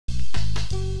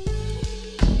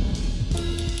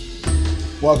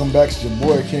Welcome back to your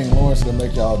boy King Lawrence to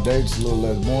make y'all dates a little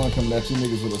less boring. Coming at you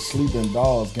niggas with a sleeping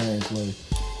dogs gameplay.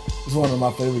 It's one of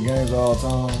my favorite games of all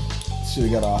time. This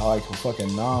shit got like a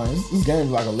fucking 9. This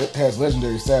game has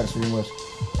legendary status pretty much.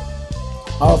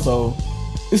 Also,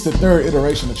 it's the third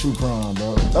iteration of True Crime,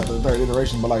 bro. Not the third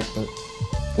iteration, but like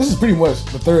this is pretty much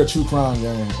the third True Crime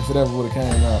game if it ever would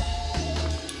have came out.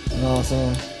 You know what I'm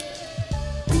saying?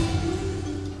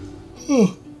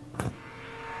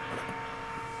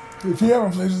 If you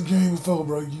haven't played this game before,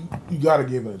 bro, you gotta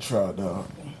give it a try, dog.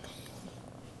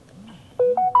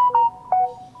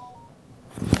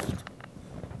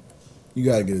 You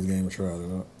gotta give this game a try,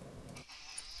 dog.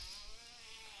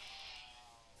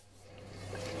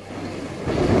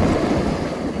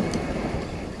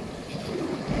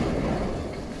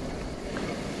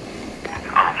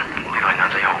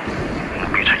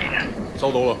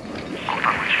收到啦。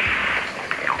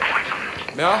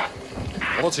咩啊？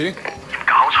好多錢？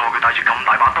搞錯，佢帶住咁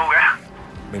大把刀嘅。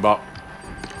明白。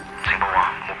情報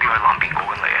話目標喺南邊過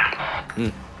緊嚟啊。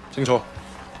清楚。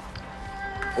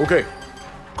OK，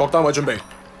 各單位準備，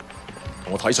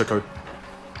同我睇實佢。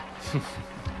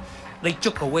你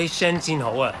捉個 Wei Shen 先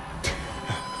好啊。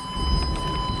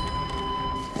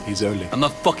He's only. I'm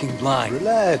not fucking blind.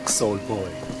 Relax, old boy.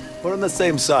 We're on the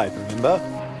same side, remember?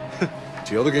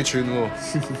 條友都幾串喎。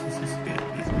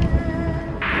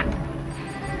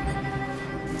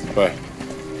喂，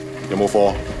有冇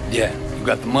貨 Yeah, you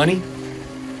got the money?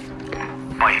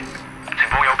 喂，情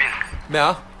況有變。咩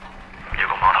啊？有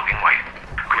個碼頭警衛，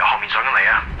佢由後面上緊嚟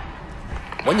啊！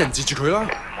揾人截住佢啦！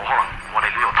冇可能，我哋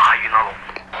呢度太遠啦，路。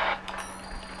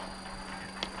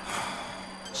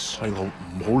細路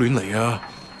唔好亂嚟啊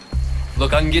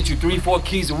Look, I can get you 3-4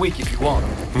 keys a week if you want.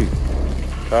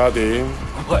 睇下點？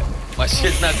 What? My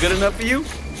shit's not good enough for you?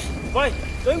 喂，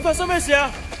究竟發生咩事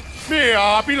啊？咩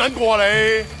啊？邊撚過啊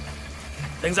你？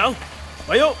停手，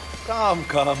咪喐！ Come,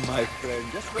 my friend.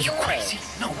 Just Are you crazy?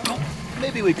 No, don't.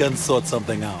 Maybe we can sort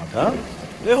something out, huh?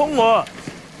 你兇我啊！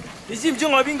你知唔知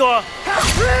我係邊個啊？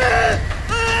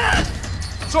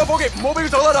所有伙計唔好俾佢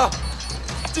走甩啊！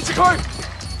截住佢！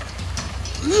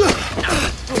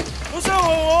好傷害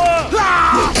我啊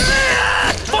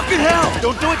 ！Fucking hell!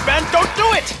 Don't do it, man! Don't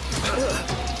do it!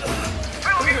 喺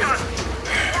我邊㗎？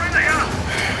我亂嚟啊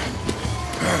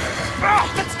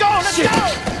Let's go! Let's go!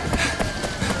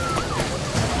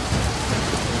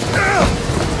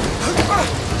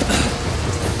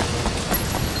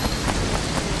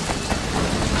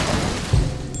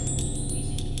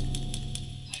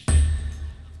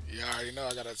 You already know I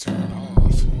gotta turn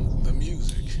off the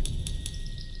music.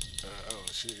 Oh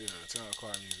shit, yeah, turn off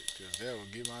quiet music, cause that will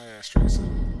get my ass straight.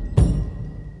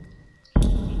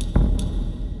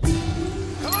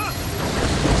 Come on!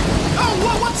 Oh,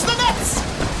 what's the next?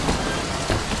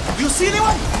 You see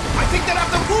anyone? I think they're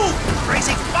after move.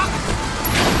 Crazy fuck!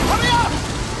 Hurry up!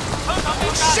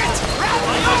 Oh shit!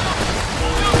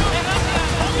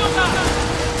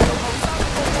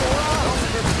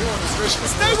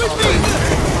 Stay with me!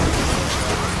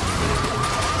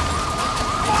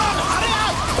 Come on, hurry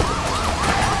up!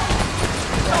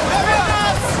 Hurry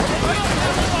up!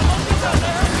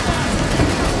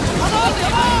 Come on,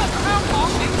 come on! 香港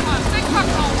警民即刻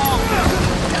投降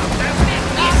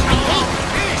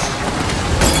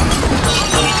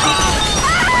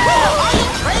！Are you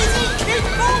crazy? Keep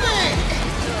moving!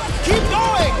 Keep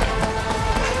going!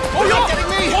 You're not getting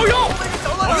me!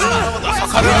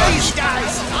 Where's these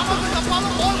guys? 打開佢就放到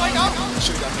我位咁。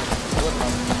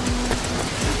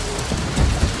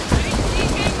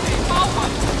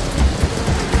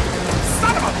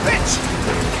Son of a bitch!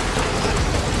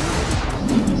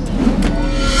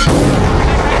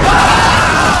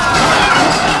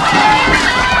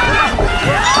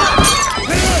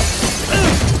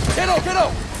 Get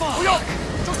out！ 唔好喐！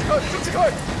捉住佢！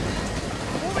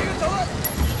唔好俾佢走啦！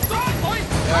抓佢！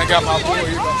你係夾炮火喎呢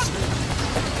個。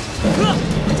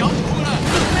走唔好啦！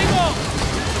呢個，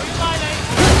我要帶你。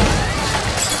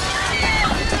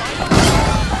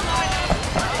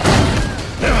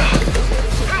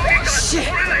Shit！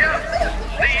我嚟啊！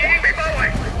你已經被包圍。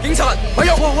警察，咪喐！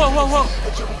哇！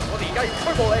我哋而家要拘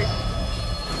捕你。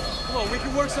Come on, we can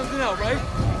work something out, right?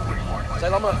 唔使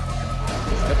諗啦，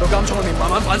入到監倉裏面慢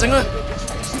慢反省啦。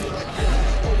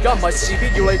而家唔係事必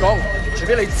要你講，除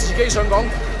非你自己想講，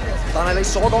但係你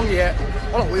所講嘅嘢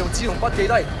可能會用紙同筆記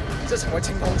低，即係成為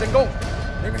呈堂證供，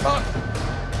明唔明白？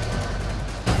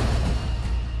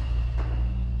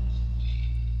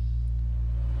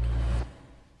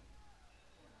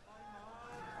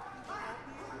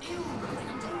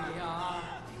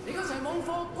你嗰場網課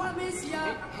關咩事啊？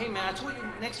 Hey man, I told you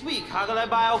next week，下個禮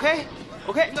拜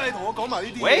OK？OK？點解你同我講埋呢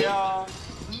啲嘢啊？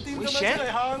 Wei Shen?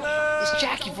 It's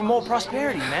Jackie from Old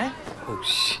Prosperity, man. Oh,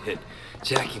 shit.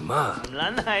 Jackie Ma.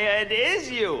 Lanaya, it is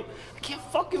you. I can't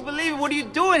fucking believe it. What are you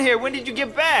doing here? When did you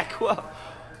get back? Well,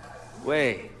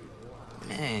 wait.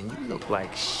 Man, you look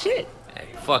like shit. Hey,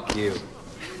 fuck you.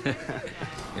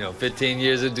 15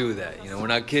 years to do that. We're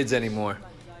not kids anymore.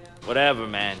 Whatever,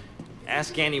 man.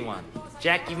 Ask anyone.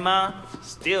 Jackie Ma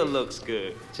still looks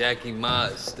good. Jackie Ma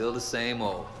is still the same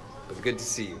old, but good to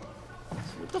see you.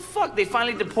 What the fuck? They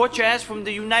finally deport your ass from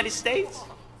the United States?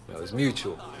 It was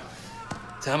mutual.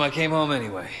 Time I came home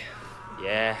anyway.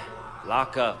 Yeah,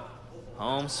 lock up.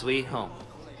 Home sweet home.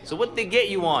 So what they get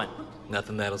you on?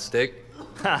 Nothing that'll stick.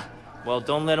 Ha! Well,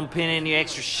 don't let them pin any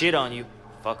extra shit on you.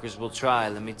 Fuckers will try,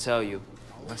 let me tell you.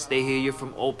 Once they hear you're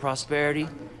from Old Prosperity,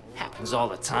 happens all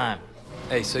the time.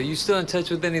 Hey, so you still in touch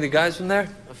with any of the guys from there?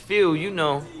 A few,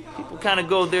 People kind of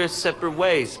go their separate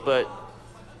ways, but...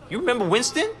 You remember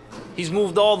Winston? He's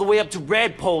moved all the way up to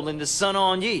Redpole in the Sun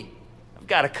On Yee. I've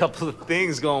got a couple of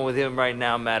things going with him right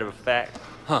now, matter of fact.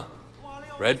 Huh.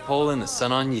 Redpole and the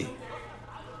Sun On Yee.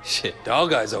 Shit,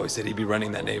 Dog Eyes always said he'd be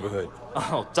running that neighborhood.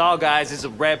 Oh, Dog Eyes is a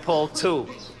Redpole too.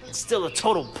 It's still a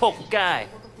total poke guy.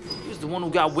 He was the one who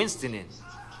got Winston in.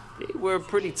 They were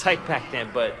pretty tight back then,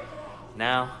 but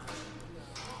now...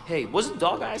 Hey, wasn't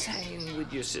Dog Eyes hanging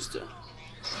with your sister?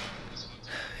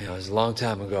 Yeah, it was a long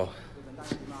time ago.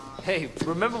 Hey,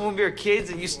 remember when we were kids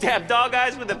and you stabbed Dog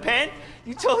Eyes with a pen?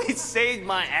 You totally saved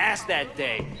my ass that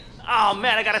day. Oh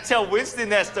man, I gotta tell Winston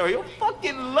that story. He'll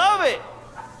fucking love it.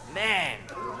 Man,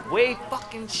 Wei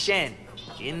fucking Shen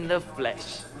in the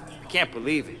flesh. I can't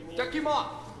believe it. Jackie Ma!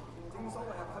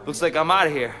 Looks like I'm out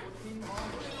of here.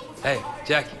 Hey,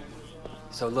 Jackie.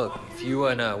 So look, if you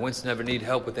and Winston ever need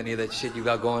help with any of that shit you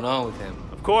got going on with him...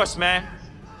 Of course, man.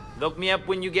 Look me up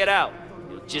when you get out.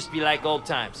 It'll just be like old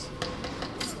times.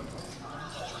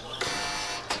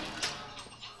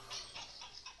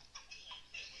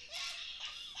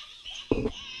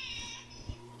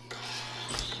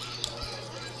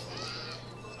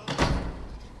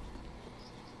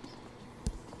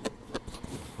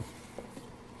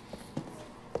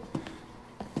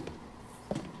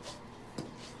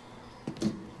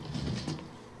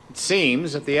 It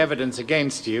seems that the evidence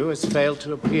against you has failed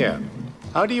to appear.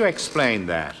 How do you explain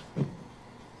that?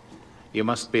 You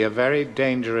must be a very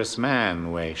dangerous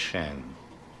man, Wei Shen.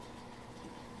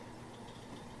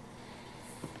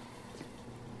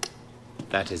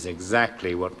 That is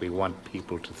exactly what we want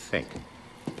people to think.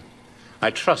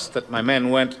 I trust that my men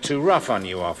weren't too rough on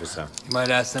you, officer. You might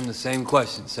ask them the same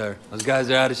question, sir. Those guys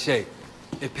are out of shape.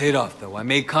 It paid off, though. I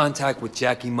made contact with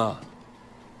Jackie Ma.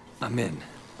 I'm in.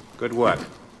 Good work.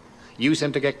 Use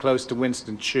him to get close to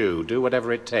Winston Chu. Do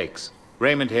whatever it takes.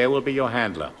 Raymond here will be your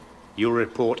handler. You'll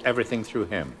report everything through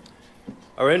him.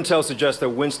 Our intel suggests that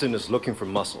Winston is looking for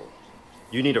muscle.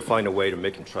 You need to find a way to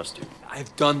make him trust you.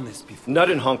 I've done this before. Not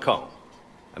in Hong Kong.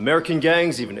 American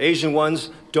gangs, even Asian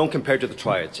ones, don't compare to the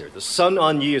triads here. The Sun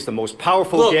On Yee is the most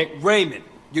powerful gang... Look, Raymond.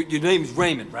 Your name's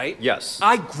Raymond, right? Yes.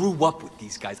 I grew up with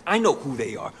these guys. I know who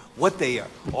they are, what they are.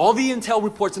 All the intel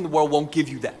reports in the world won't give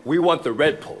you that. We want the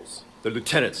Redpoles, the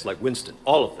lieutenants like Winston,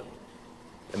 all of them.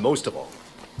 And most of all,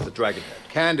 the Dragonhead.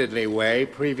 Candidly, Wei,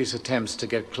 previous attempts to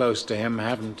get close to him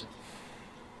haven't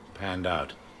panned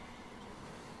out.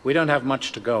 We don't have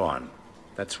much to go on.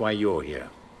 That's why you're here.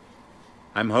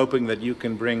 I'm hoping that you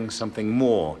can bring something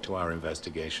more to our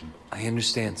investigation. I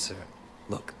understand, sir.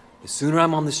 Look, the sooner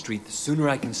I'm on the street, the sooner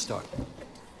I can start.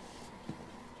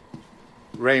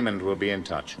 Raymond will be in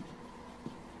touch.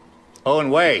 Oh, and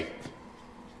Wei,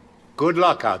 good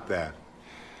luck out there.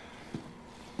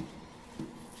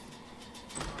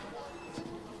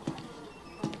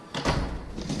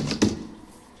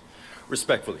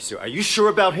 Respectfully, sir, are you sure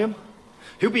about him?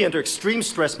 He'll be under extreme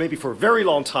stress maybe for a very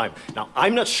long time. Now,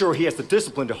 I'm not sure he has the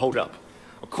discipline to hold up.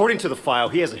 According to the file,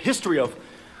 he has a history of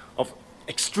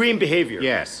extreme behavior.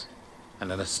 Yes,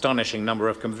 and an astonishing number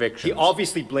of convictions. He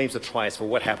obviously blames the triads for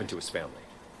what happened to his family.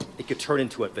 It could turn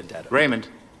into a vendetta. Raymond,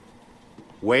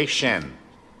 Wei Shen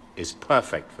is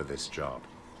perfect for this job.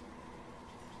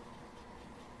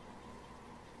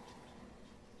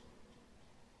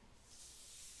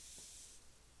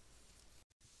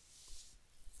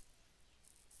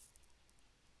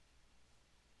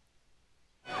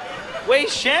 Wei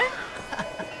Shen?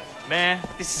 Man,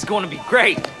 this is going to be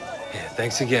great. Yeah,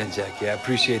 thanks again, Jackie. I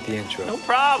appreciate the intro. No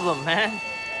problem, man.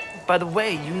 By the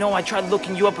way, I tried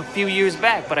looking you up a few years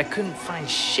back, but I couldn't find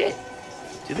shit.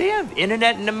 Do they have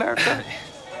internet in America?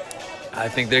 I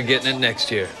think they're getting it next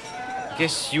year.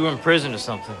 Guess you were in prison or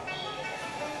something.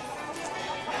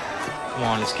 Come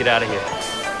on, let's get out of here.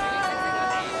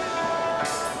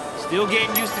 Still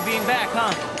getting used to being back,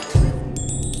 huh?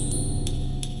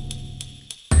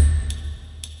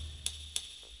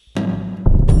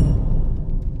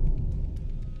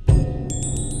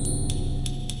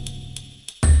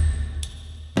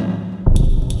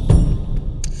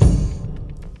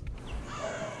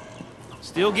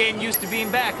 Still getting used to being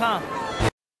back, huh?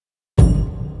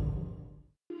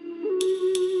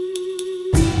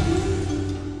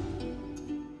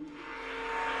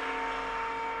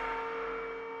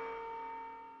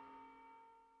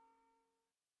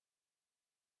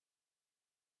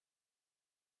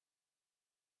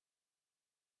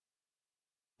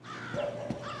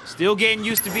 Still getting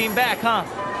used to being back, huh?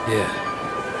 Yeah.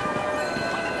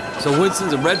 So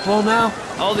Winston's a Red Pole now?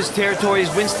 All this territory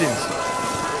is Winston's.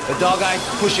 The dog eye's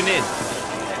pushing in.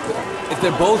 If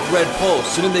they're both Red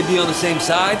Poles, shouldn't they be on the same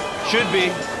side? Should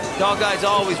be. Dog Eyes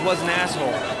always was an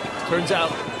asshole. Turns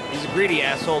out, he's a greedy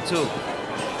asshole, too.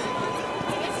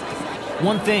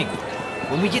 One thing.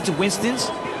 When we get to Winston's,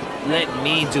 let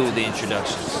me do the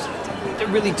introductions. They're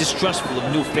really distrustful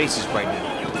of new faces right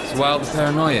now. It's wild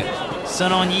paranoia.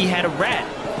 Sun On Yee had a rat.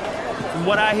 From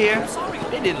what I hear,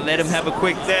 they didn't let him have a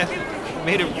quick death.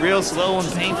 Made it real slow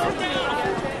and painful.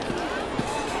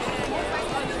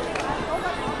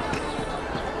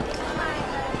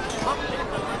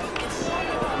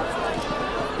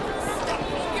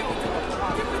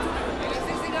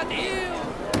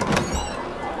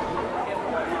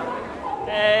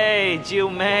 Hey, Jill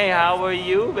May, how are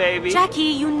you, baby? Jackie,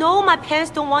 you know my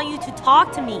parents don't want you to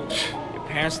talk to me. Your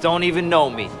parents don't even know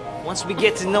me. Once we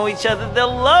get to know each other, they'll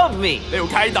love me. 呢條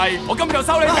契弟，我今就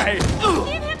收你皮。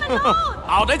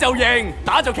校底就認，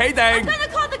打就企定。I'm gonna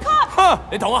call the cops. 哼！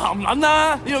你同我含撚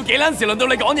啦！呢度幾撚時輪到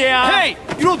你講嘢啊 Hey,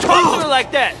 you don't talk to her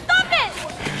like that. Stop it!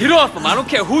 Get off him! I don't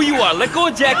care who you are. Let go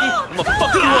of Jackie. I'm gonna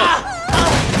fuck you up.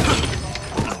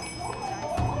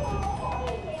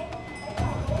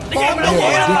 Yeah,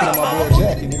 speaking of my boy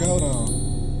Jackie, nigga, hold on.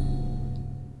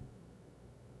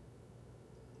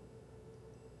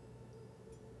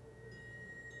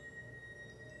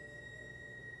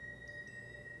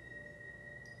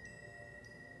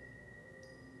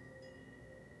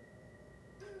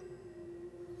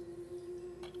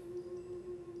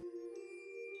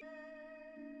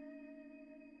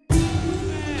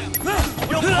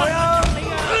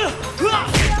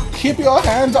 Keep your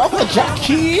hands off of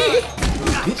Jackie!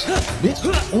 Bitch,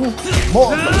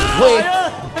 more way.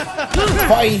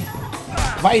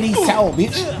 Fight these towel,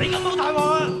 bitch.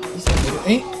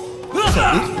 Ain't.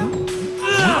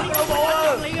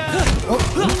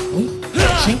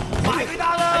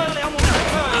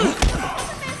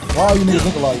 Why you niggas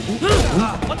look alike?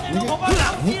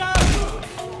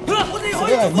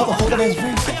 Yeah, motherfucker, that's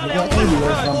free. Nigga, I can't be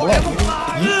racist. I'm black,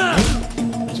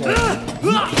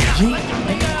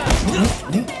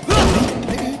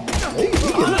 He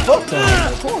getting fucked on.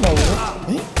 Come on over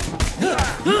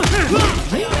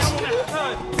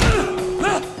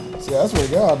See, I swear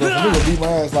to God, bro, if a nigga beat my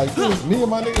ass like this, me and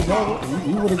my niggas, bro,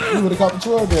 he would've caught the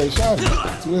Troy there, shot him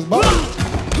to his body.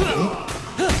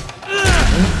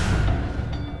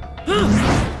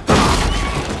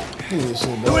 Look at this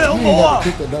shit, bro. You ain't gotta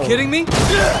kick the door. Kidding me?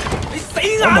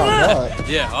 Oh my God.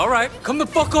 Yeah, alright. Come the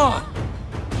fuck on.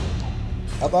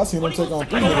 I thought I seen him take on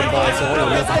 3 niggas by himself.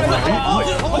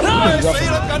 He got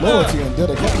some loyalty and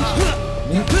dedication.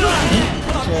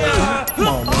 Come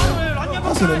on, man.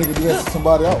 I seen a nigga do that to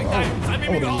somebody else.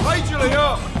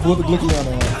 Pull the blicky on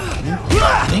there.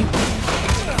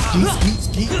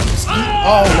 Skeet.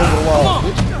 All over the wall,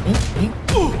 bitch.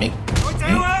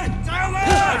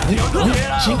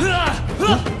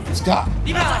 Scott.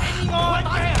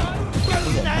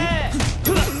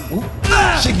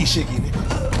 Shaky, nigga.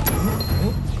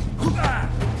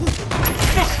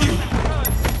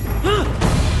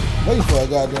 Wait for a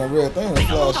goddamn red thing to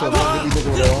flash up and get these niggas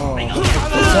with their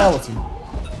fatality.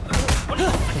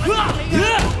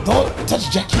 Don't touch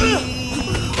Jackie!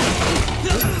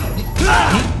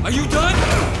 Are you done?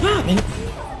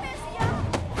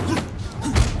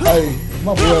 Hey,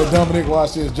 my boy Dominic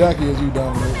watched this. Jackie, is you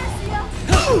Dominic?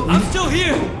 I'm still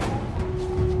here!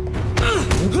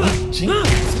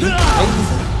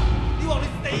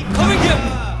 Come and get me!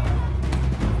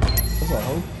 What's up,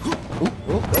 ho?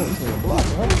 Oh, this nigga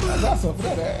blocking, ho. I got something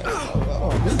for that ass.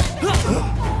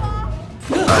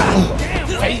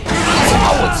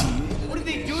 Fatality. What did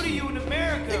they do to you in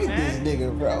America, man? Look at this nigga,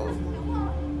 bro.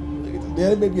 Look at this.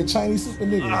 That may be a Chinese super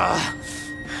nigga.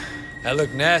 That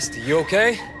look nasty. You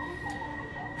okay?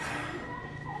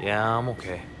 Yeah, I'm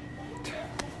okay.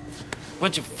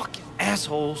 Bunch of fucking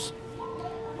assholes.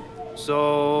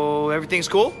 So, everything's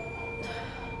cool?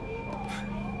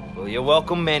 Well, you're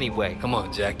welcome anyway. Come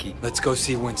on, Jackie. Let's go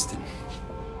see Winston.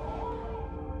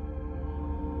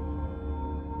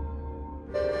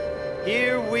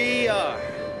 Here we are.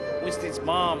 Winston's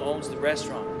mom owns the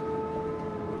restaurant.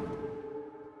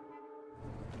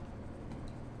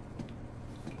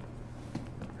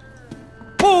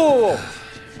 Whoa!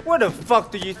 Where the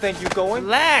fuck do you think you're going?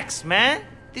 Relax, man.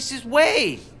 This is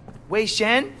Wei. Wei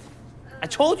Shen. I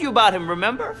told you about him,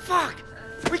 remember? Fuck!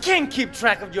 We can't keep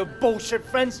track of your bullshit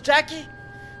friends, Jackie.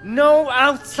 No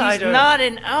outsider. He's not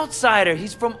an outsider.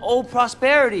 He's from Old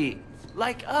Prosperity.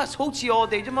 Like us, Hochi all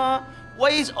day, Jama.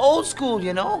 Wei's old school,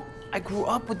 you know? I grew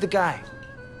up with the guy.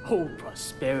 Old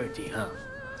Prosperity, huh?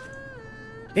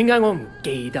 點解我唔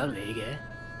記得你嘅?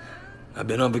 I've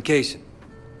been on vacation.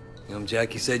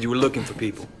 Jackie said you were looking for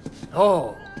people.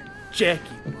 Oh,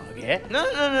 Jackie, okay? No.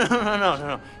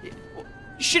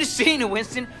 You should have seen it,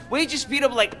 Winston. Wade just beat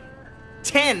up like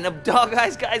 10 of Dog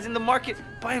Eyes guys in the market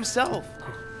by himself.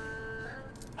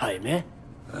 Hi, man.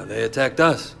 They attacked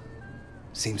us.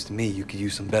 Seems to me you could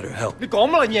use some better help.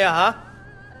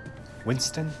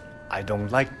 Winston, I don't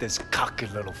like this cocky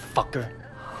little fucker.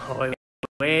 Oh,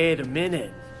 wait a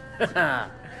minute.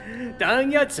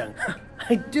 Dang Yatsang,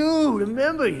 I do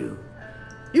remember you.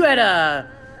 You had a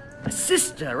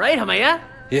sister, right, Hamaya?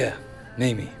 Yeah,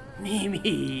 Mimi.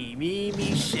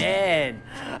 Mimi Shen.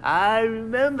 I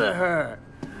remember her.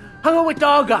 Hung out with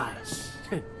Dog Eyes.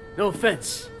 No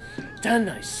offense. 真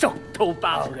係熟到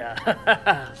爆㗎.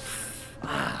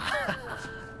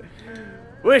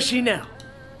 Where's she now?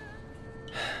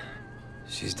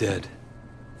 She's dead.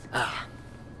 Ah.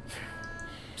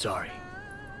 Sorry.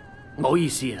 唔好意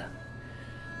思啊.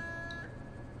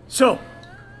 So,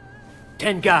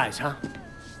 10 guys, huh?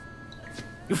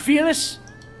 You feel us?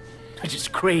 That's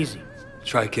just crazy.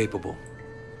 Try capable.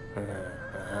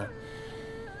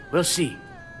 We'll see.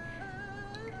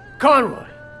 Conroy,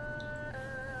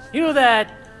 you know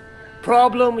that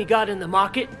problem we got in the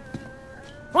market?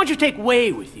 Why don't you take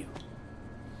Wei with you?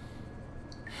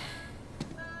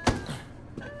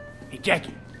 Hey,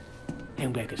 Jackie,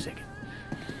 hang back a second.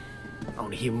 I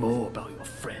want to hear more about your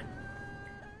friend.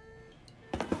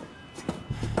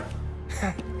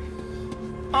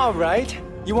 All right.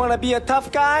 You want to be a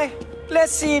tough guy?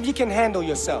 Let's see if you can handle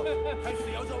yourself.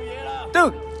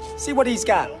 Dude, see what he's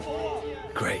got.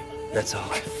 Great. That's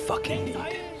all I fucking need.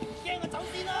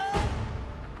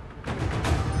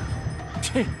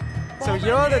 So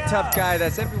you're the tough guy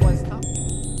that's everyone's tough.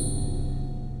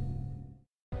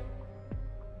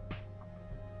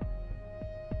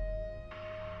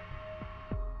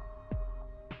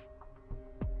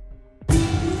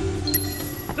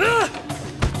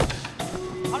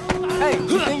 Hey,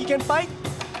 you think you can fight?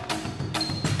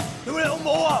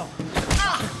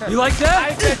 You like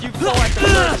that? I bet you blow at the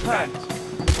first punch.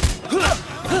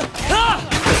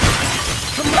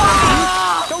 Come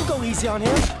on, don't go easy on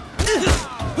him.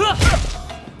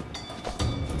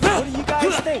 What do you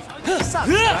guys think? Sucks,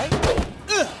 right?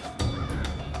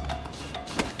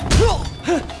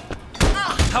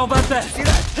 How about that? See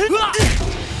that?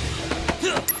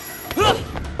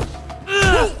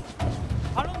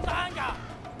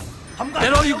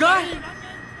 That all you got?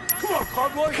 Come on,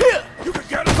 Conroy. You can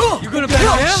get it. You gonna pay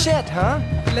him? Shit, huh?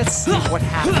 Let's see what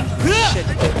happens when shit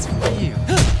gets real.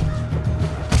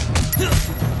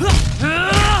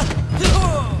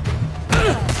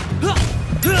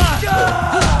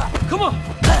 Come on,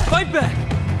 fight back.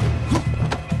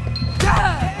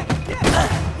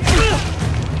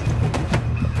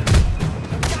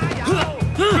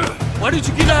 Why did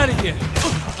you get out of here?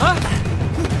 Huh?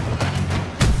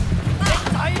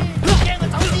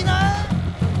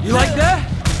 You like that?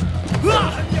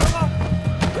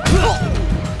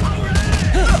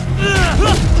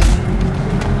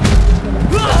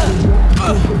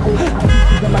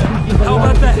 How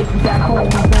about that?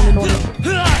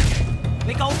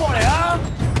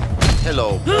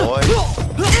 Hello, boy.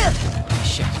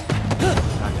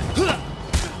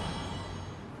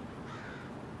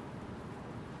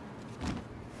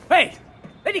 Hey,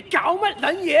 你哋搞乜撚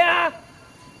嘢啊?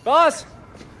 Boss,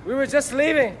 we were just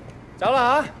leaving. 走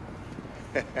啦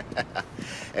吓.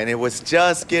 And it was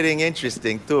just getting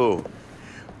interesting, too.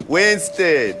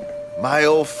 Winston, my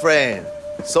old friend.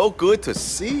 So good to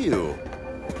see you.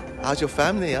 How's your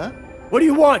family, huh? What do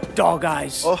you want, Dog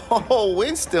Eyes? Oh,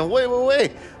 Winston,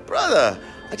 wait. Brother,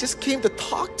 I just came to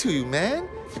talk to you, man.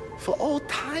 For old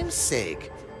time's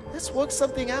sake. Let's work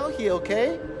something out here,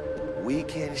 okay? We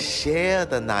can share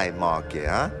the night market,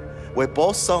 huh? We're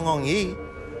both Song Hong Yi,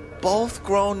 both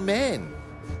grown men.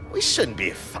 We shouldn't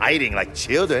be fighting like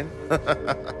children.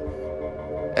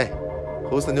 Hey,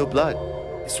 who's the new blood?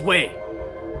 It's Wei.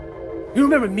 You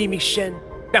remember Mimi Shen?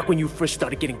 Back when you first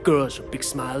started getting girls with Big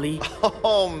Smiley?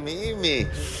 Oh, Mimi.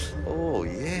 Oh,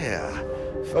 yeah.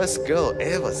 First girl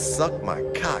ever sucked my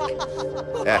cock.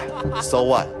 Yeah, so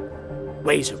what?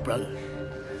 Wei's her brother.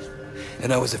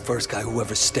 And I was the first guy who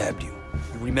ever stabbed you.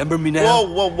 You remember me now?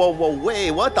 Whoa,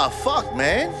 wait, what the fuck,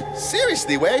 man?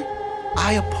 Seriously, Wei?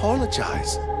 I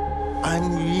apologize.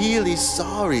 I'm really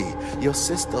sorry your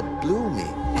sister blew me.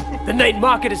 The night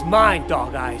market is mine,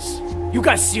 Dog Eyes. You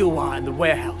got Siwa in the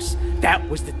warehouse. That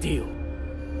was the deal.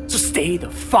 So stay the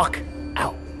fuck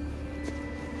out.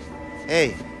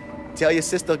 Hey, tell your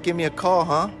sister give me a call,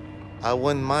 huh? I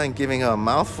wouldn't mind giving her a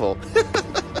mouthful.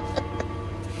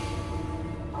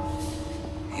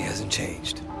 He hasn't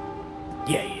changed.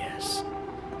 Yeah, he has.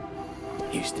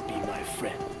 He used to be my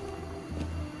friend.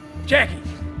 Jackie,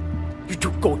 you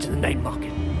two go to the night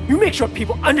market. You make sure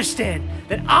people understand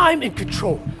that I'm in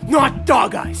control, not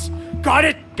Dog Eyes. Got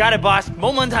it? Got it, boss.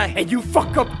 冇問題. And you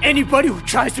fuck up anybody who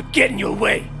tries to get in your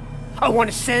way. I want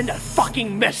to send a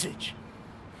fucking message.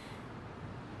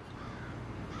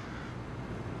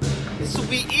 This will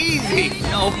be easy.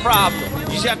 No problem. You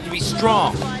just have to be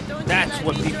strong. That's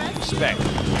what people respect.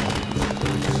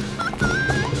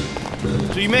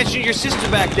 So you mentioned your sister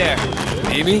back there.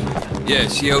 Amy? Yeah,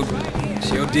 she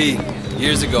OD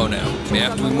years ago now. I mean,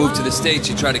 after we moved to the States,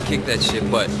 she tried to kick that shit,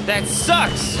 but... That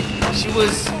sucks. She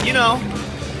was, you know,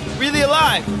 really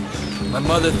alive. My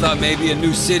mother thought maybe a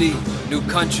new city, new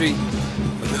country,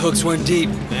 but the hooks weren't deep.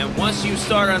 And once you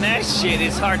start on that shit,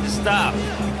 it's hard to stop.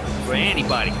 For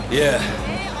anybody. Yeah.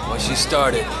 Well, she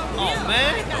started. Oh,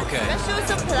 man. Okay.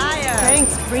 Special supplier.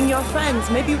 Thanks. Bring your friends.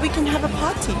 Maybe we can have a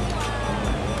party.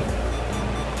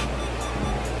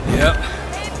 Yep.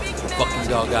 Fucking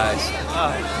Dog Eyes.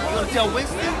 You wanna tell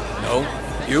Winston? No.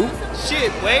 You?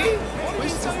 Shit, Wade.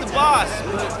 Winston's the boss.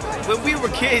 When we were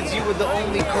kids, you were the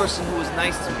only person who was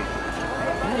nice to me.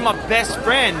 You were my best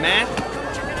friend, man.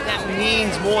 That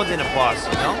means more than a boss,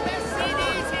 you know?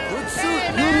 Good suit.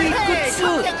 You need good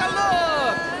suit. Take a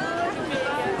look.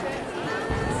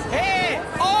 Hey!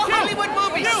 All Hollywood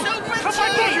movies. Super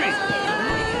cheap.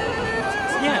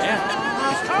 Yeah.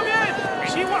 Come in.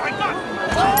 See what I got.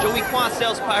 Joey Kwan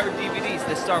sells pirate DVDs.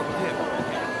 Let's start with him.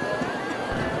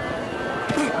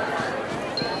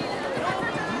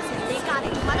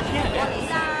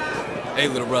 Hey,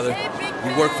 little brother.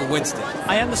 You work for Winston.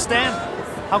 I understand.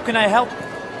 How can I help?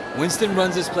 Winston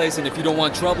runs this place, and if you don't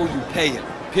want trouble, you pay him.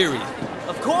 Period.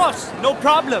 Of course. No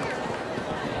problem.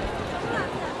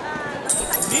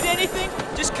 Need anything?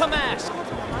 Just come ask.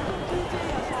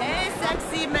 Hey,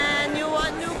 sexy man. You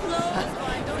want new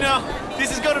clothes? No,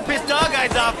 this is gonna piss Dog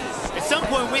Eyes off. At some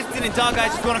point, Winston and Dog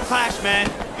Eyes are gonna clash, man.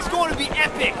 It's going to be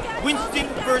epic. Winston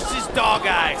versus Dog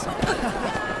Eyes.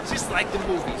 Just like the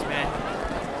movies, man.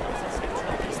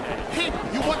 Hey,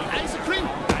 you want ice cream?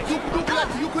 You look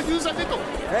like you could use a little.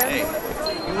 Hey,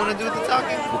 you wanna do the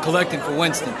talking? We're collecting for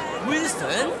Winston.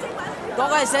 Winston?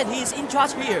 Dog Eye said he's in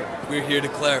charge here. We're here to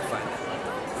clarify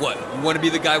that. What, you want to be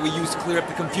the guy we use to clear up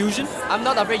the confusion? I'm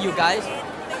not afraid, you guys.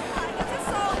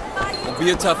 Well, be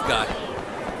a tough guy.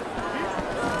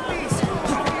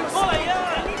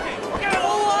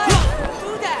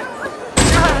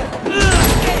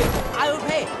 I will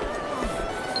pay.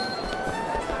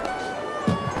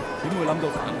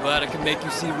 I'm glad I can make you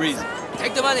see reason.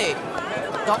 Take the money.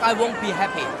 Dog Eye won't be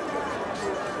happy.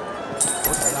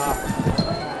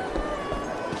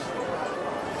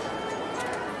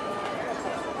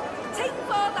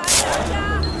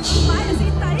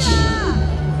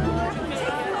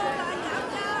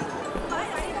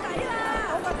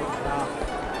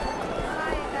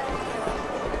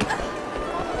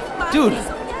 Dude,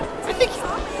 I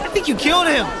think you killed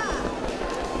him.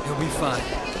 He'll be fine.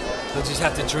 He'll just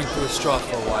have to drink through a straw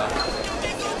for a while.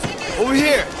 Over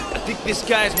here. I think this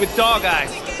guy's with Dog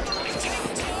Eyes.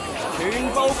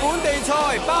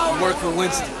 I work for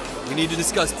Winston. We need to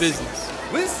discuss business.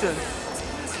 Winston?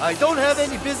 I don't have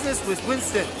any business with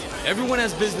Winston. Everyone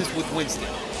has business with Winston.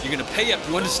 You're gonna pay up,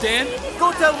 you understand?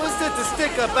 Go tell Winston to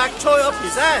stick a back choy up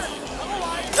his ass.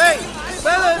 Hey,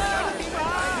 fellas!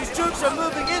 These troops are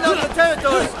moving in on the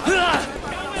territory.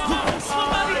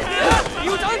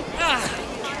 You done?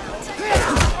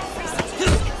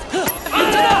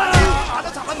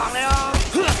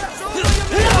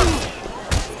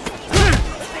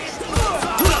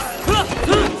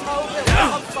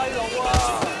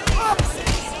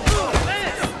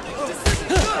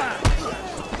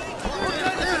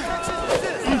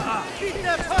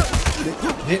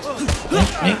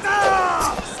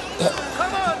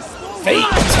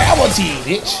 Fatality,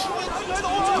 bitch.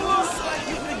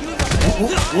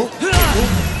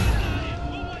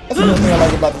 That's another thing I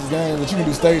like about this game, that you can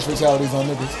do stage fatalities on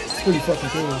niggas. It's pretty fucking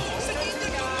cool.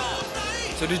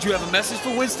 So did you have a message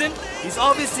for Winston? He's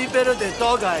obviously better than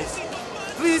Dog Eyes.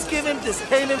 Please give him this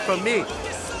payment from me.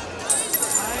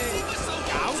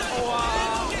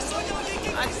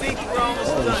 I think we're almost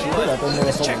Oh done. shit, they got that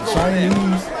motherfucking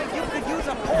Chinese.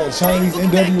 That Chinese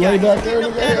NWA back there,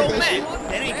 nigga. That old man.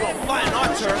 That ain't gonna fly in our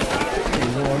turf.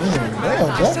 Damn,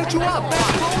 Jack.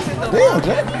 Damn,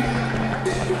 Jack.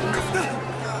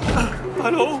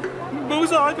 Hello，冇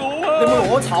晒我啊！你冇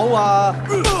攞籌啊！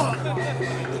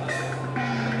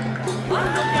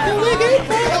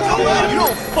 You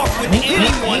don't fuck with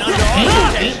anyone under our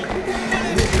protection.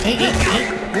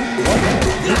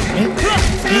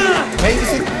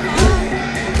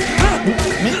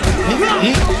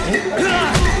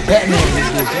 Batman is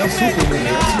this. That's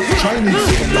Superman. Chinese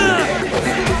Superman.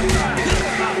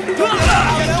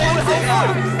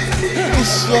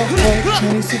 It's your boy,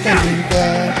 Chinese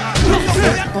Superman.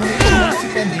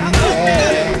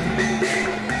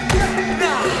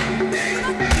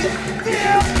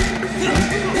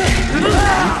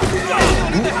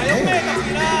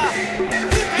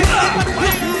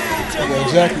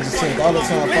 Jackie just said all the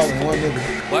time fighting one nigga.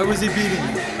 Why was he beating you?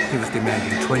 He was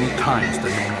demanding 20 times the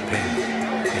normal payment.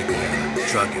 Maybe a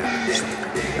drug addict or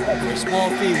something. For a small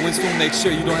fee, Winston will make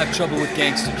sure you don't have trouble with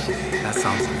gangsters. That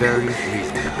sounds very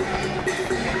reasonable.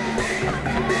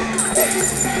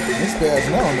 This guy's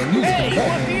now on the music in the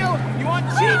background. You want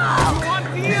cheap? You want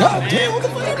deal? God damn, what the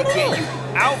fuck Let me is get that? you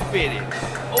outfitted.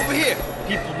 Over here.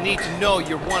 People need to know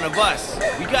you're one of us.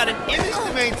 We got an image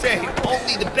to maintain.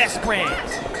 Only the best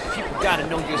brands. People gotta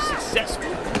know you're successful.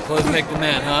 Clothes make the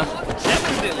man, huh?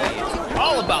 Definitely. It's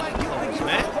all about the clothes,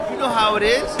 man. You know how it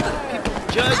is. People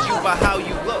judge you by how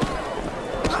you look.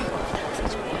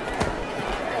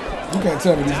 You can't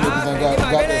tell me these niggas ain't got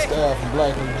that style from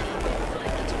black people.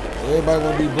 Everybody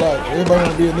wanna be black. Everybody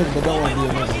wanna be a nigga, but don't wanna be a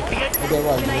nigga. Is that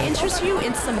right, Can I man? interest you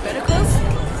in some better clothes?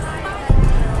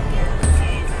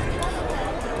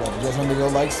 Just a nigga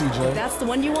like CJ. That's the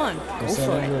one you want. Go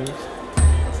for it.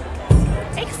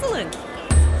 Excellent.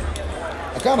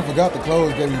 I kind of forgot the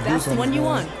clothes gave me boots That's on the one you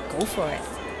man. want. Go for it.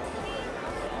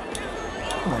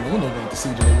 Come on, man, you know what the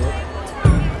CJ look.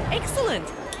 Excellent.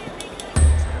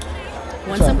 I'm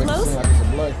Want trying some to make it clothes? seem like it's a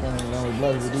black thing, and only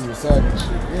black people do with sagging and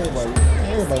shit.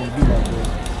 Everybody would be like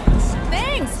this.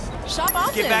 Thanks. Shop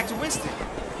often. Get back to Winston.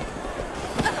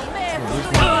 That's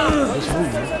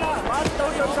rude, man.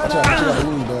 I try to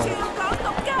Louis dog.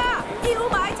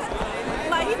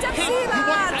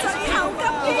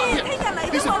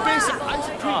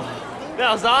 That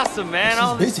was awesome, man.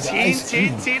 All this basically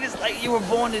teen. It's like you were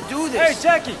born to do this. Hey,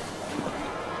 Jackie.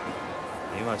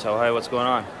 You want to tell Harry what's going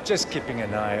on? Just keeping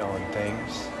an eye on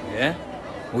things. Yeah?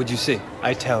 What'd you see?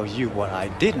 I tell you what I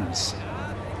didn't see.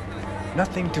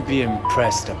 Nothing to be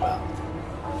impressed about.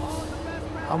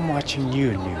 I'm watching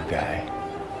you, new guy.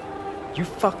 You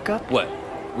fuck up? What?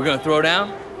 We're gonna throw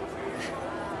down?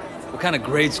 What kind of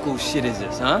grade school shit is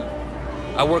this, huh?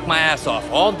 I work my ass off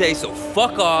all day, so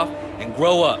fuck off and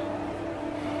grow up.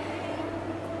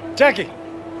 Jackie,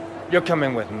 you're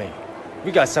coming with me.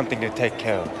 We got something to take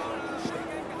care of.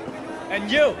 And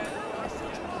you!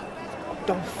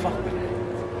 Don't fuck with me.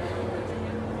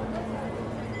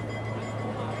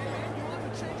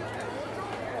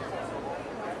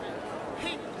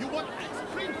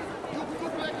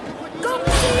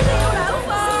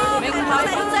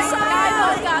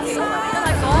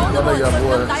 I know your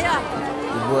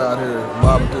boy out here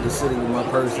mobbing through the city with my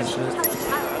purse and shit.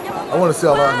 I want to see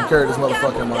how long I can carry this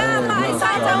motherfucker in my hand.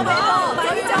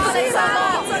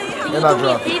 And I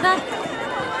drop it.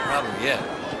 Probably, yeah.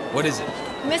 What is it?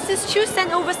 Mrs. Chu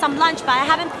sent over some lunch, but I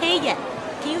haven't paid yet.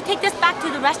 Can you take this back to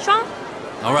the restaurant?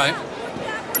 All right.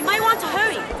 You might want to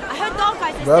hurry. I heard dog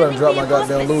guys are Better sending drop my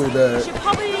goddamn Louis bag. They should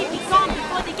probably be gone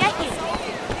before they get here.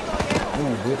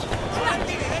 Ooh, bitch.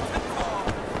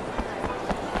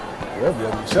 Yeah,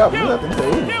 baby. Chop, you have to say,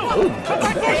 ooh,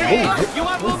 goddamn. You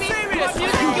want movie? Serious?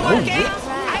 You want games?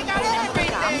 I got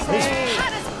everything.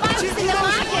 Hottest in the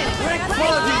market.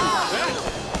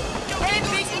 Hey,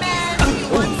 big man. You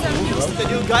want some news? The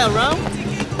new guy around?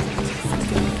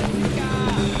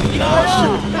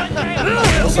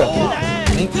 What's up,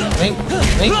 kid? Think.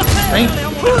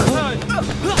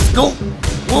 Go.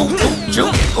 Whoa,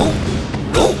 shoot.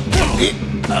 Go.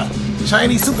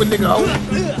 Chinese super nigga. Oh.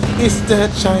 It's the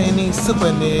Chinese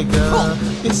super nigga.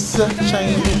 It's the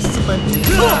Chinese super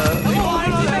nigga.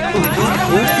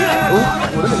 Ooh.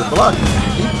 What is it? Block.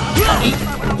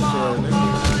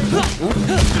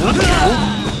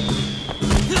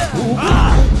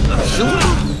 Shoot.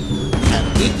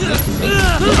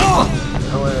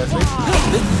 Oh, ass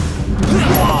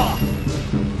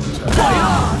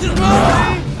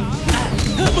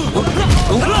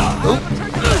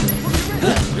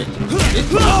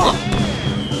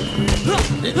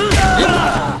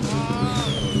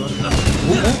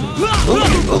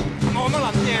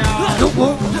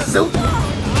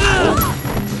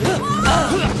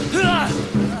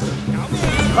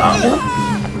So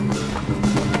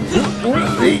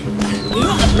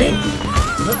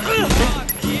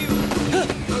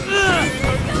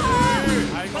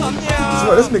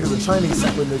this nigga's a Chinese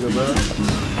super nigga, bro.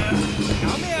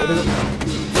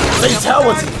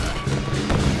 Fatality.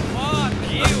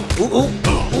 Ooh, ooh,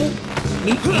 ooh.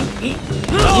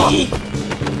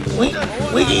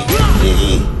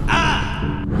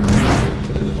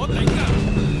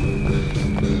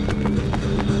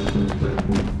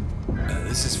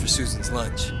 This is for Susan's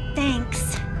lunch.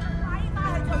 Thanks.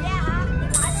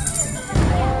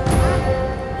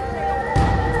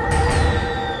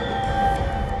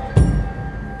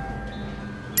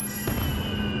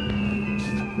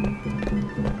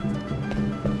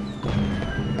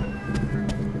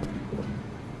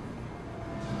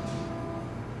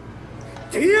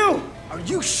 You? Are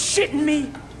you shitting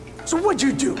me? So what'd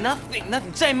you do? Nothing.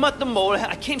 Say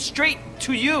I came straight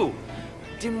to you.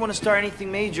 Didn't want to start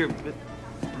anything major, but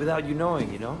without you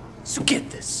knowing, you know? So get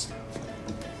this.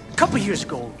 A couple years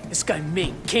ago, this guy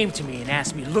Ming came to me and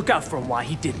asked me to look out for him while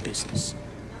he did business.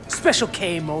 Special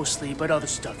K mostly, but other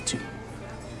stuff too.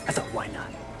 I thought, why not?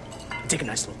 I'd take a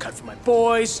nice little cut for my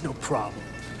boys, no problem.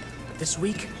 But this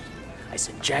week, I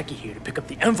sent Jackie here to pick up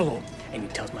the envelope, and he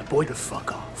tells my boy to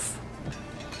fuck off.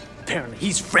 Apparently,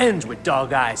 he's friends with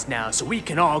Dog Eyes now, so we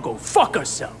can all go fuck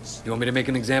ourselves. You want me to make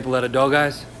an example out of Dog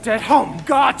Eyes? That home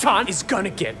Garton is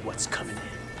gonna get what's coming in.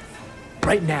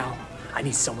 Right now, I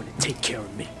need someone to take care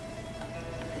of me.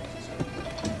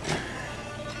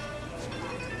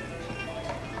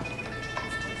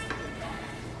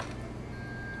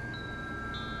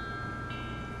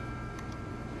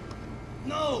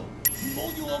 No， 唔好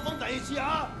要我講第二次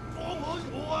啊！放開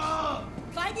我啊！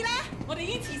快啲啦，我哋已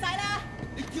經遲晒啦。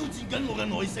你挑戰緊我嘅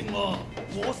耐性喎，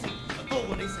我食就多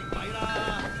過你食米啦。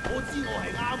我知我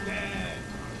係啱嘅。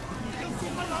你做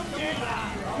乜諗嘢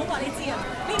啊？我話你知啊，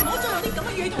你唔好再用啲咁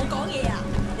嘅語同我講嘢啊！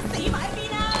你死埋一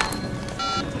邊啦！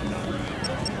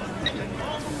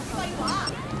廢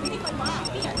話，呢啲廢話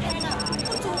邊人聽啊？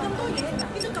我做咁多嘢，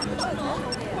你都咁對我，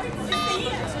你死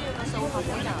啊！數學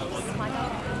補習，冇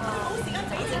時間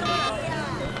仔你咁樣嘅啊！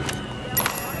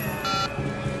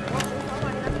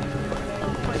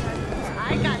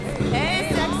 Hey,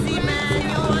 sexy man,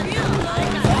 you want to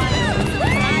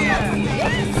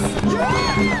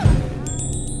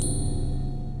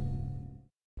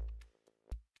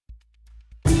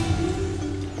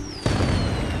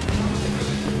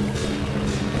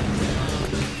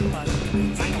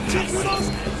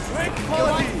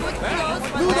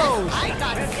Noodles! I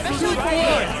got special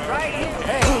corn.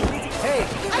 Hey!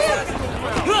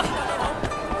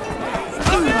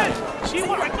 She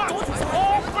what I got!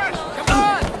 All fresh! Come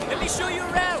on! Let me show you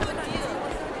around!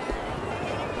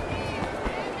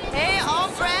 Hey, all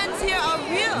friends here are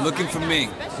real. I'm looking for Ming.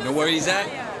 You know where he's at?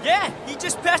 Yeah, he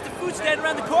just passed the food stand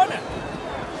around the corner.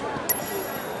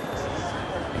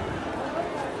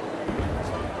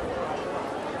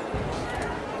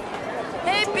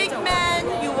 Hey, big man,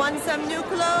 you want some new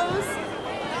clothes?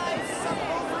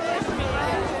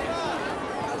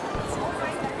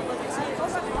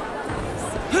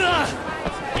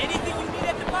 Anything you need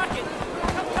at the market,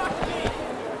 come talk to me.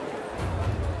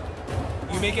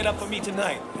 You make it up for me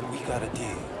tonight, and we got a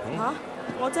deal. 嚇！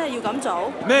我真係要咁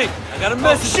做 Ming, I got a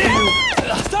message for you.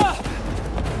 Stop!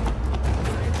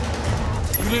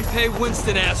 You didn't pay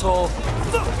Winston, asshole.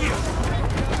 Fuck you!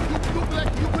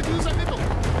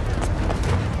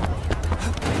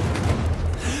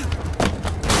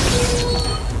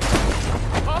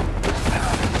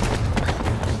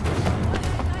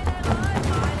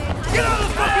 Get out of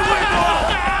the fucking way, boy!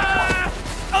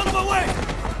 Out of my way!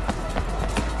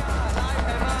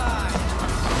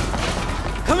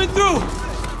 Coming through!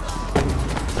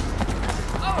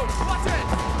 Oh, watch it！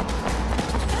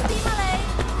 點啊你？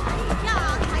呀，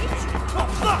睇住！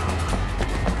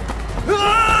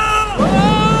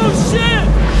 Oh, shit!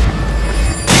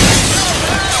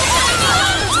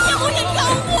 有冇人救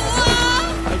我啊？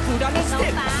係負擔一啲。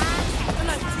真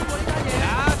係唔知喎呢單嘢。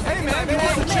Hey man, you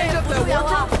want to change up that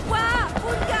wardrobe? 哇！搬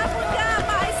家，賣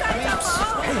晒就好。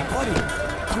 Hey, buddy,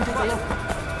 come take a look.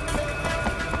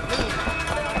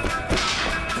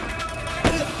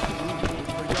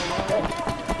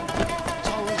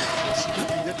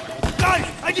 Guys,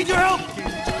 I need your help!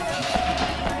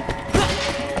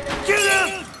 Kill him!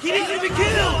 He needs to be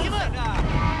killed!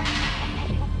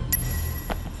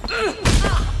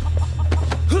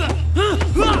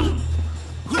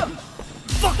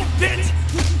 Fucking bitch!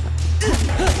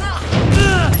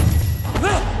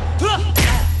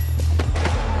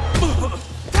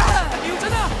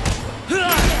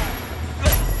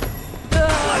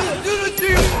 I didn't do this to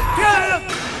you! Kill him!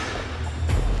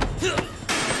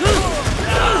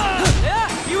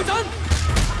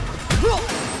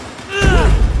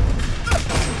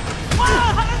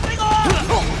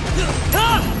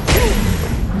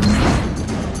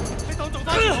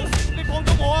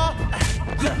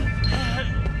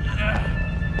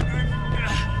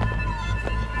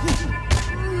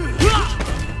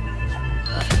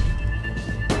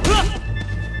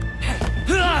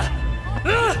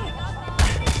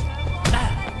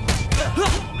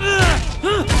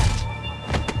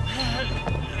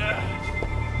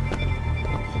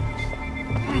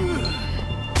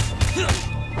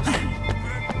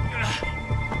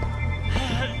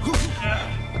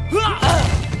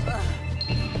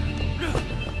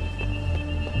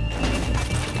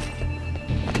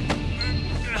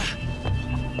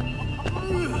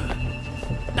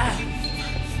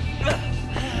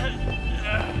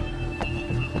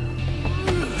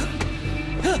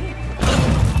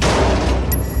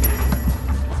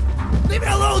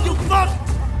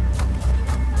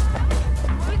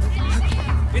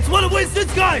 one of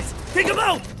Winston's guys! Take him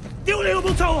out! 屌你老母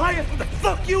臭閪啊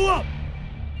 ！Fuck you up!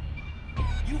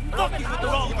 You fucking with the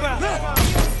wrong crowd!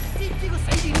 知唔知個死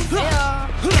點死啊？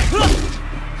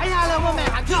睇下兩個命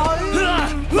行出去。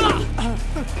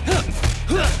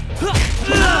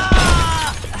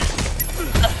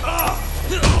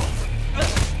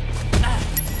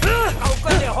牛龜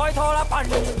嚟開拖啦，笨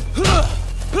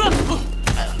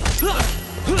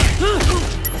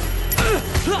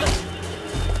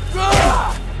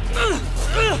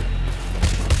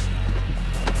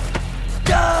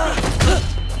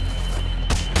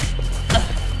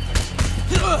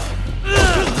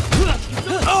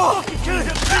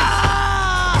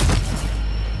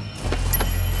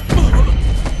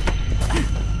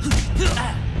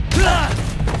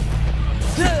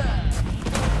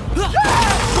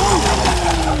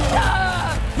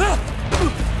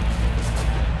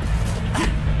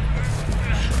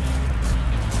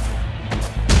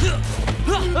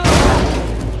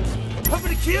！I'm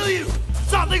gonna kill you!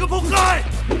 Stop 你個仆街！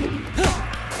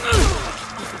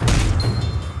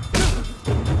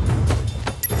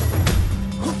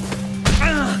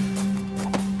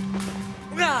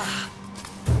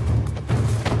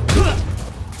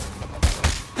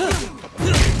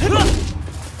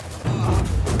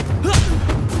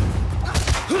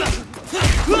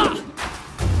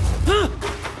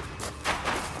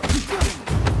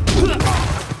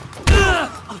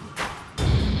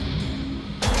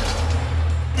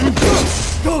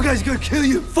 Dog Eye's gonna kill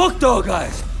you! Fuck Dog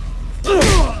Eyes!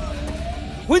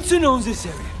 Winston owns this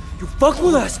area. You fuck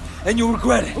with us, and you'll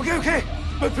regret it. Okay, okay,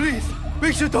 but please,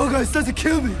 make sure Dog Eyes doesn't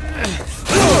kill me.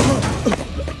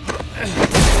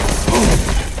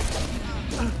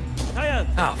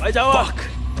 Ah, fuck!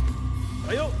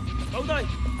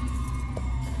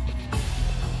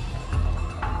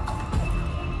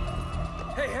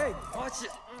 Hey, watch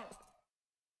it.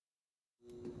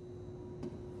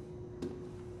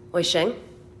 Wei Sheng,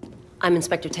 I'm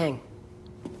Inspector Tang.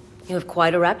 You have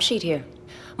quite a rap sheet here.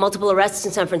 Multiple arrests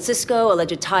in San Francisco,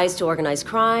 alleged ties to organized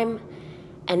crime,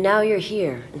 and now you're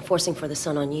here, enforcing for the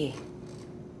Sun On Yee.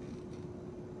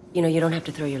 You know, you don't have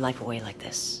to throw your life away like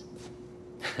this.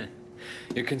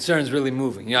 Your concern's really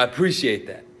moving. I appreciate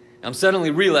that. I'm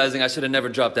suddenly realizing I should have never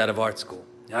dropped out of art school.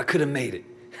 I could have made it.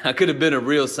 I could have been a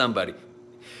real somebody.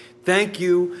 Thank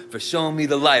you for showing me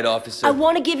the light, officer. I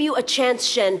want to give you a chance,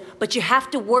 Shen, but you have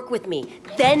to work with me.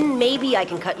 Then maybe I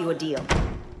can cut you a deal.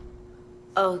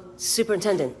 Oh,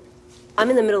 Superintendent, I'm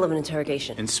in the middle of an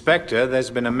interrogation. Inspector, there's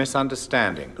been a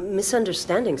misunderstanding.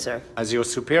 Misunderstanding, sir? As your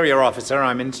superior officer,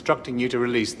 I'm instructing you to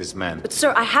release this man. But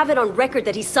sir, I have it on record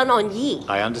that he's Sun On Yee.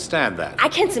 I understand that. I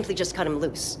can't simply just cut him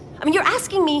loose. I mean, you're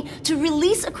asking me to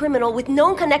release a criminal with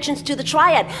known connections to the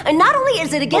Triad, and not only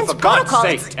is it against protocol... protocol... For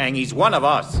God's sake, Tang, he's one of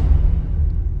us.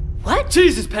 What?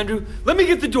 Jesus, Pendrew, let me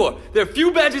get the door. There are a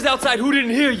few badges outside who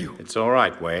didn't hear you. It's all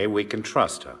right, Wei. We can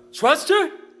trust her. Trust her?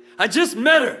 I just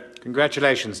met her.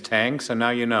 Congratulations, Tang, so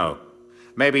now you know.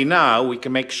 Maybe now we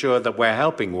can make sure that we're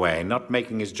helping Wei, not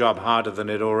making his job harder than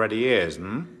it already is,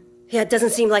 hmm? Yeah, it doesn't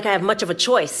seem like I have much of a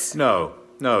choice. No,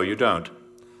 you don't.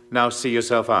 Now see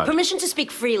yourself out. Permission to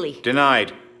speak freely.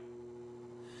 Denied.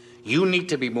 You need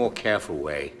to be more careful,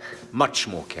 Wei. Much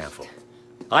more careful.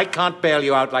 I can't bail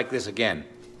you out like this again.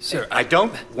 Sir, I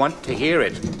don't want to hear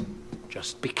it.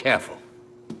 Just be careful.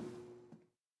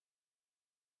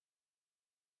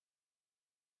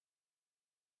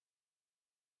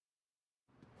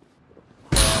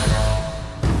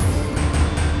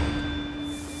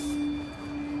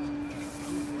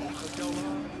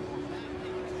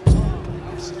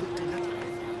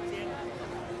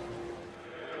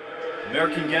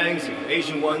 American gangs and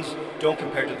Asian ones don't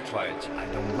compare to the Triads. I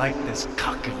don't like this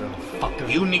cocky little fucker.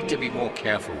 You need to be more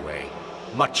careful, Wei.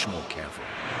 Much more careful.